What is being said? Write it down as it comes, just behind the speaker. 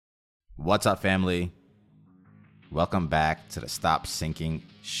What's up, family? Welcome back to the Stop Sinking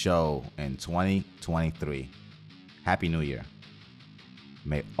show in 2023. Happy New Year.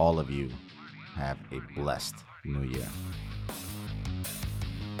 May all of you have a blessed New Year.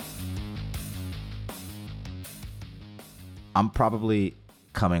 I'm probably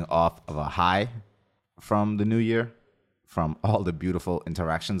coming off of a high from the new year, from all the beautiful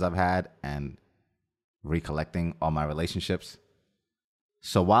interactions I've had and recollecting all my relationships.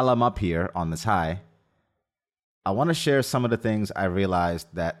 So while I'm up here on this high, I want to share some of the things I realized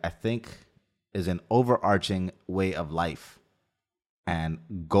that I think is an overarching way of life and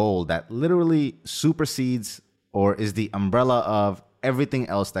goal that literally supersedes or is the umbrella of everything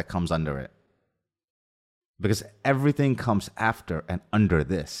else that comes under it. Because everything comes after and under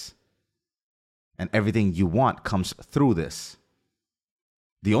this. And everything you want comes through this.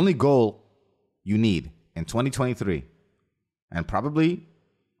 The only goal you need in 2023, and probably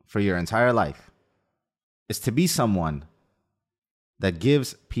for your entire life, is to be someone that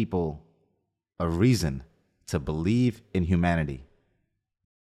gives people a reason to believe in humanity.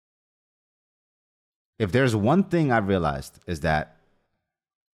 If there's one thing I've realized is that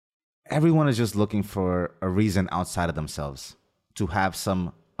everyone is just looking for a reason outside of themselves to have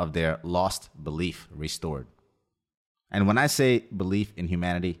some of their lost belief restored. And when I say belief in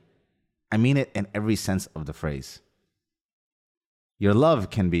humanity, I mean it in every sense of the phrase. Your love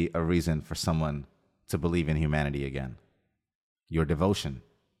can be a reason for someone to believe in humanity again. Your devotion,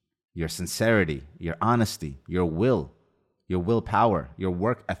 your sincerity, your honesty, your willpower, your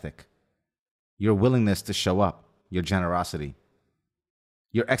work ethic, your willingness to show up, your generosity,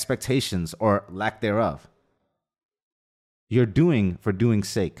 your expectations or lack thereof. You're doing for doing's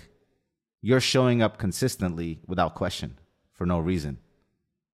sake. You're showing up consistently without question, for no reason.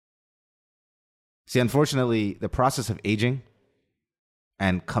 See, unfortunately, the process of aging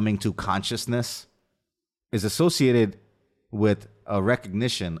and coming to consciousness is associated with a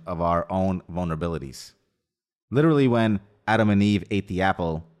recognition of our own vulnerabilities. Literally, when Adam and Eve ate the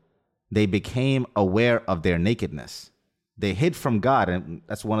apple, they became aware of their nakedness. They hid from God, and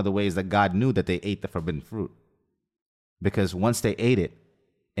that's one of the ways that God knew that they ate the forbidden fruit. Because once they ate it,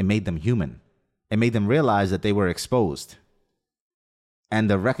 it made them human. It made them realize that they were exposed. And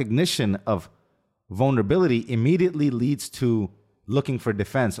the recognition of vulnerability immediately leads to looking for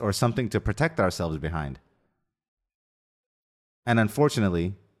defense or something to protect ourselves behind. And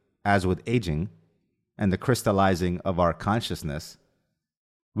unfortunately, as with aging and the crystallizing of our consciousness,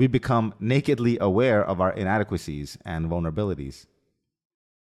 we become nakedly aware of our inadequacies and vulnerabilities.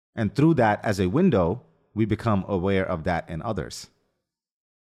 And through that, as a window, we become aware of that in others.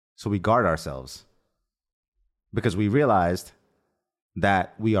 So we guard ourselves because we realized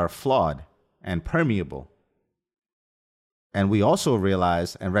that we are flawed and permeable. And we also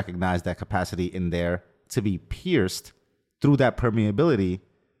realize and recognize that capacity in there to be pierced through that permeability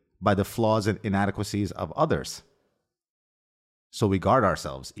by the flaws and inadequacies of others. So we guard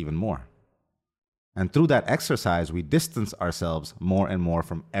ourselves even more. And through that exercise, we distance ourselves more and more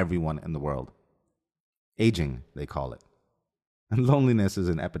from everyone in the world. Aging, they call it. And loneliness is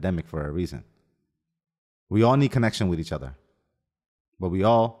an epidemic for a reason. We all need connection with each other, but we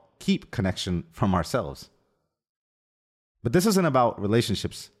all keep connection from ourselves. But this isn't about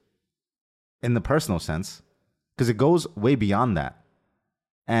relationships in the personal sense, because it goes way beyond that.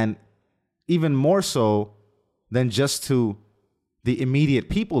 And even more so than just to the immediate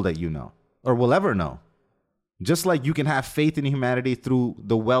people that you know or will ever know. Just like you can have faith in humanity through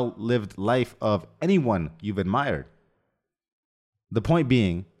the well-lived life of anyone you've admired. The point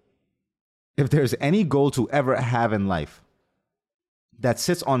being, if there's any goal to ever have in life that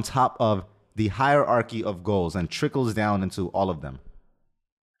sits on top of the hierarchy of goals and trickles down into all of them,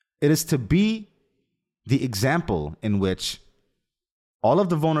 it is to be the example in which all of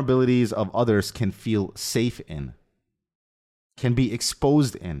the vulnerabilities of others can feel safe in, can be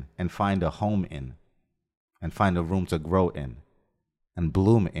exposed in, and find a home in, and find a room to grow in, and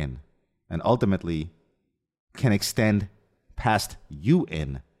bloom in, and ultimately can extend past you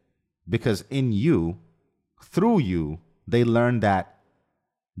in, because in you, through you, they learn that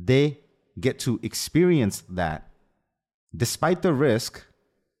they get to experience that despite the risk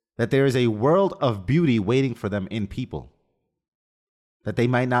that there is a world of beauty waiting for them in people that they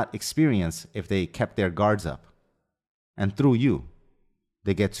might not experience if they kept their guards up. And through you,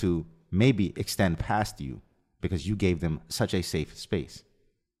 they get to maybe extend past you because you gave them such a safe space.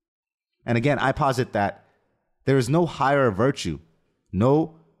 And again, I posit that there is no higher virtue,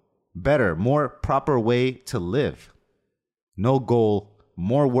 no better, more proper way to live, no goal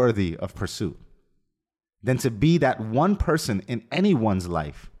more worthy of pursuit than to be that one person in anyone's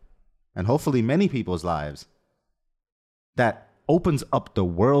life and hopefully many people's lives, that opens up the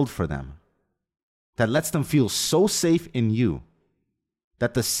world for them, that lets them feel so safe in you,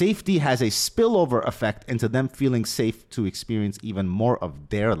 that the safety has a spillover effect into them feeling safe to experience even more of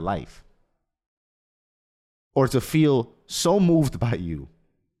their life, or to feel so moved by you,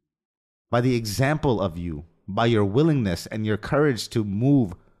 by the example of you, by your willingness and your courage to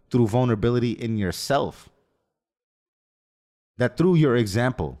move through vulnerability in yourself, that through your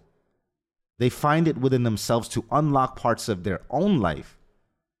example, they find it within themselves to unlock parts of their own life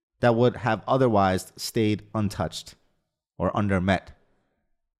that would have otherwise stayed untouched or undermet.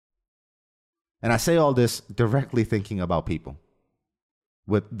 And I say all this directly thinking about people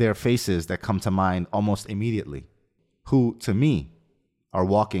with their faces that come to mind almost immediately, who to me are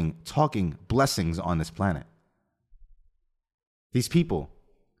walking, talking blessings on this planet. These people,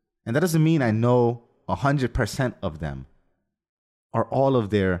 and that doesn't mean I know 100% of them, are all of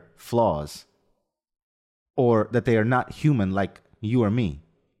their flaws, or that they are not human like you or me,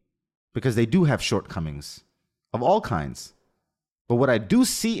 because they do have shortcomings of all kinds. But what I do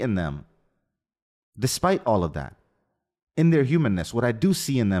see in them, despite all of that, in their humanness, what I do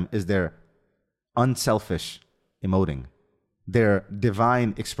see in them is their unselfish emoting, their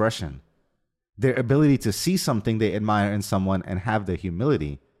divine expression, their ability to see something they admire in someone and have the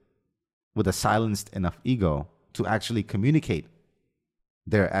humility with a silenced enough ego to actually communicate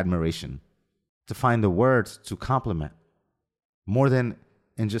their admiration, to find the words to compliment, more than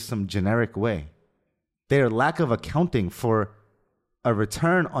in just some generic way. Their lack of accounting for a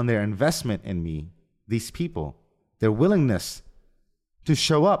return on their investment in me, these people, their willingness to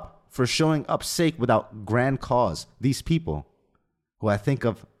show up for showing up's sake without grand cause, these people who I think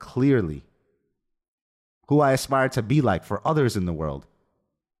of clearly, who I aspire to be like for others in the world,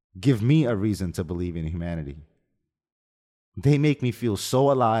 give me a reason to believe in humanity. They make me feel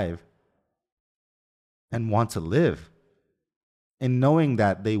so alive and want to live in knowing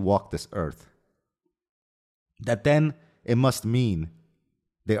that they walk this earth. That then it must mean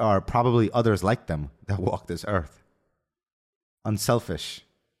there are probably others like them that walk this earth. Unselfish,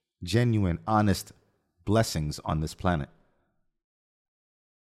 genuine, honest blessings on this planet.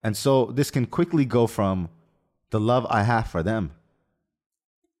 And so this can quickly go from the love I have for them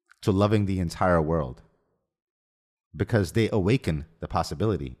to loving the entire world, because they awaken the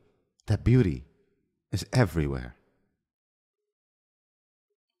possibility that beauty is everywhere.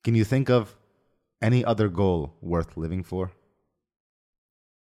 Can you think of any other goal worth living for?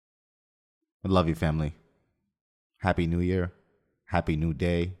 I love you, family. Happy New Year. Happy new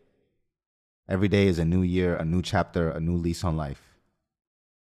day. Every day is a new year, a new chapter, a new lease on life.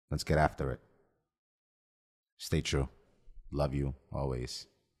 Let's get after it. Stay true. Love you always.